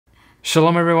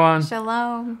Shalom, everyone.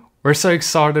 Shalom. We're so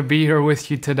excited to be here with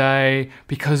you today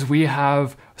because we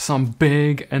have some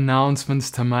big announcements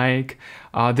to make.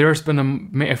 There's been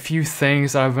a few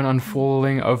things that have been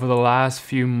unfolding over the last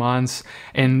few months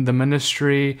in the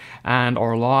ministry and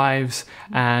our lives,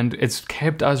 and it's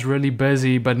kept us really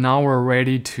busy, but now we're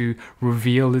ready to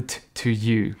reveal it to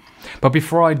you. But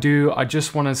before I do, I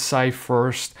just want to say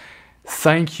first,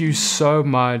 thank you so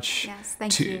much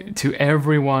to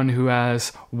everyone who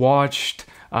has watched,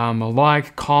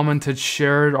 liked, commented,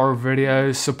 shared our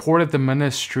videos, supported the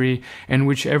ministry in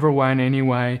whichever way and any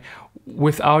way.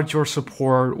 Without your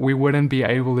support, we wouldn't be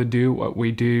able to do what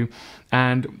we do.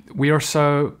 And we are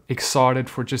so excited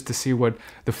for just to see what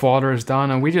the Father has done.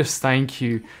 And we just thank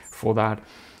you for that.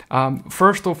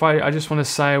 First off, I just want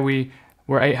to say we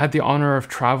had the honor of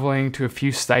traveling to a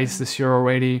few states this year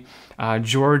already.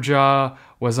 Georgia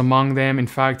was among them. In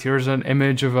fact, here's an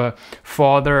image of a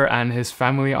father and his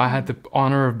family I had the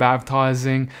honor of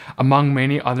baptizing, among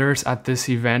many others, at this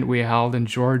event we held in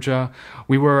Georgia.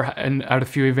 We were at a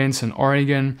few events in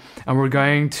Oregon, and we're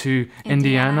going to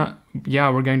Indiana. Yeah,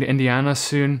 we're going to Indiana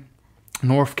soon,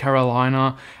 North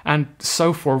Carolina, and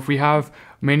so forth. We have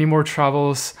many more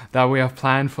travels that we have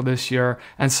planned for this year,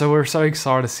 and so we're so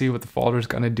excited to see what the Father's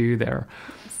going to do there.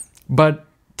 But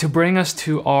to bring us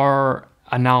to our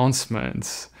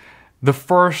announcements, the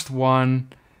first one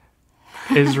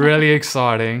is really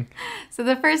exciting. So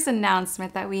the first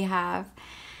announcement that we have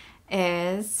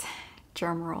is,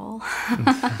 drum roll,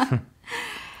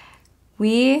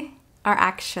 we are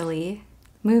actually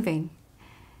moving.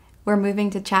 We're moving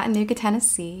to Chattanooga,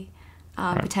 Tennessee,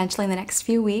 potentially in the next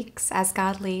few weeks as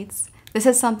God leads. This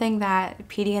is something that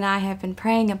PD and I have been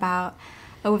praying about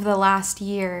over the last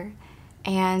year,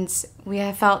 and we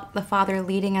have felt the Father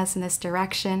leading us in this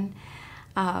direction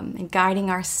and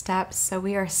guiding our steps. So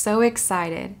we are so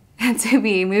excited to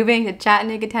be moving to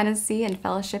Chattanooga, Tennessee, and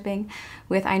fellowshipping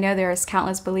with, I know there's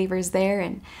countless believers there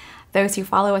and those who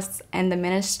follow us in the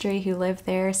ministry who live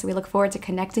there. So we look forward to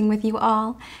connecting with you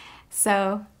all.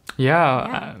 So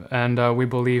yeah. And we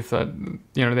believe that,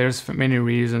 there's many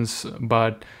reasons,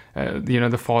 but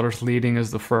the Father's leading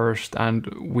is the first, and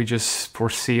we just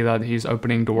foresee that He's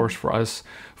opening doors for us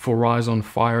for Rise on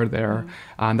Fire there,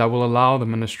 and that will allow the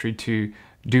ministry to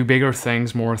do bigger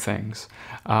things, more things.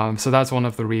 So that's one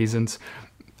of the reasons.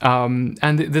 And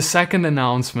the second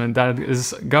announcement that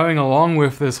is going along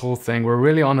with this whole thing, we're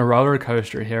really on a roller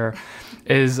coaster here,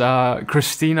 is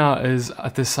Christina is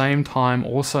at the same time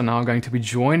also now going to be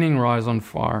joining Rise on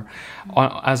Fire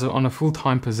on a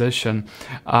full-time position.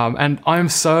 And I'm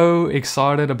so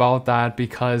excited about that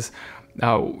because,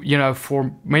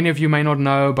 for many of you may not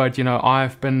know, but,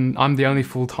 I'm the only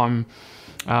full-time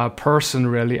person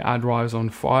really at Rise on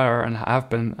Fire and have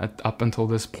been up until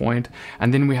this point.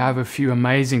 And then we have a few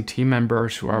amazing team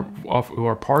members who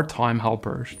are part-time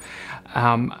helpers.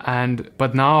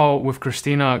 But now with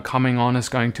Christina coming on is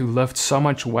going to lift so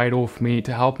much weight off me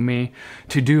to help me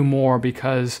to do more,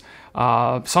 because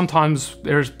sometimes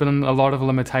there's been a lot of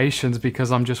limitations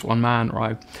because I'm just one man,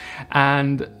 right?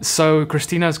 And so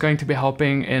Christina is going to be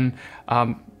helping in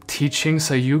teaching,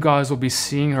 so you guys will be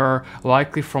seeing her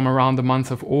likely from around the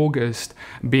month of August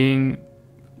being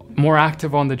more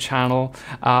active on the channel,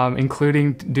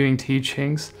 including doing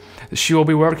teachings. She will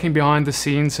be working behind the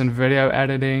scenes in video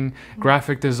editing,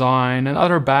 graphic design, and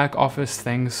other back office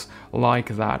things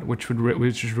like that, which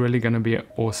is really going to be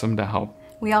awesome to help.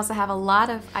 We also have a lot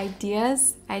of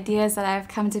ideas that I've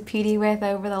come to PD with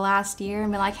over the last year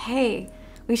and been like, hey,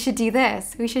 we should do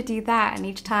this, we should do that. And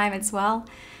each time it's,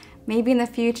 maybe in the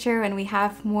future when we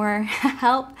have more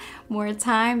help, more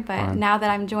time, but now that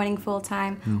I'm joining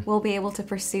full-time, we'll be able to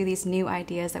pursue these new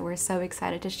ideas that we're so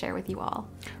excited to share with you all.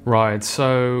 Right,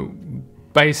 so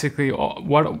basically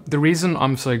the reason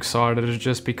I'm so excited is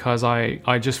just because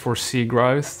I just foresee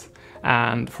growth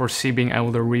and foresee being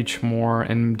able to reach more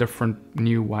in different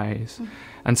new ways.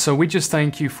 And so we just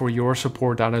thank you for your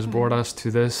support that has brought us to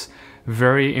this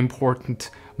very important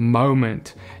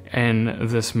moment in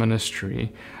this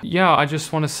ministry. Yeah, I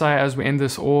just want to say as we end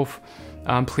this off,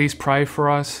 please pray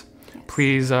for us.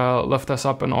 Please lift us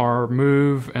up in our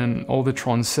move and all the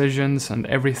transitions and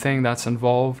everything that's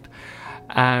involved.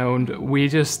 And we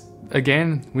just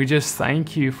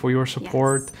thank you for your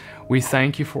support. Yes. We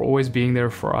thank you for always being there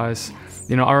for us.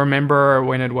 Yes. I remember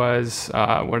when it was,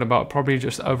 about probably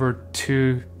just over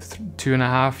two and a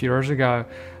half years ago,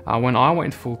 when I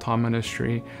went full-time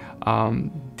ministry,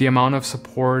 the amount of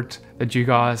support that you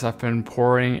guys have been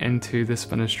pouring into this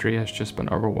ministry has just been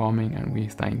overwhelming, and we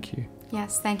thank you.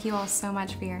 Yes, thank you all so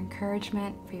much for your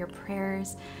encouragement, for your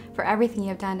prayers, for everything you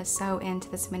have done to sow into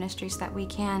this ministry so that we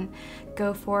can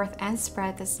go forth and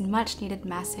spread this much needed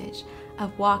message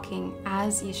of walking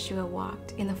as Yeshua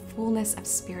walked in the fullness of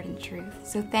spirit and truth.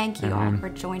 So thank you all for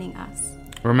joining us.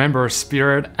 Remember,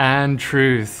 spirit and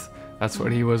truth. That's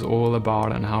what he was all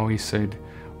about and how he said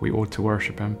we ought to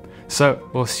worship him. So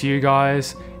we'll see you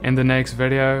guys in the next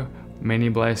video. Many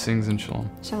blessings and shalom.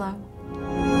 Shalom.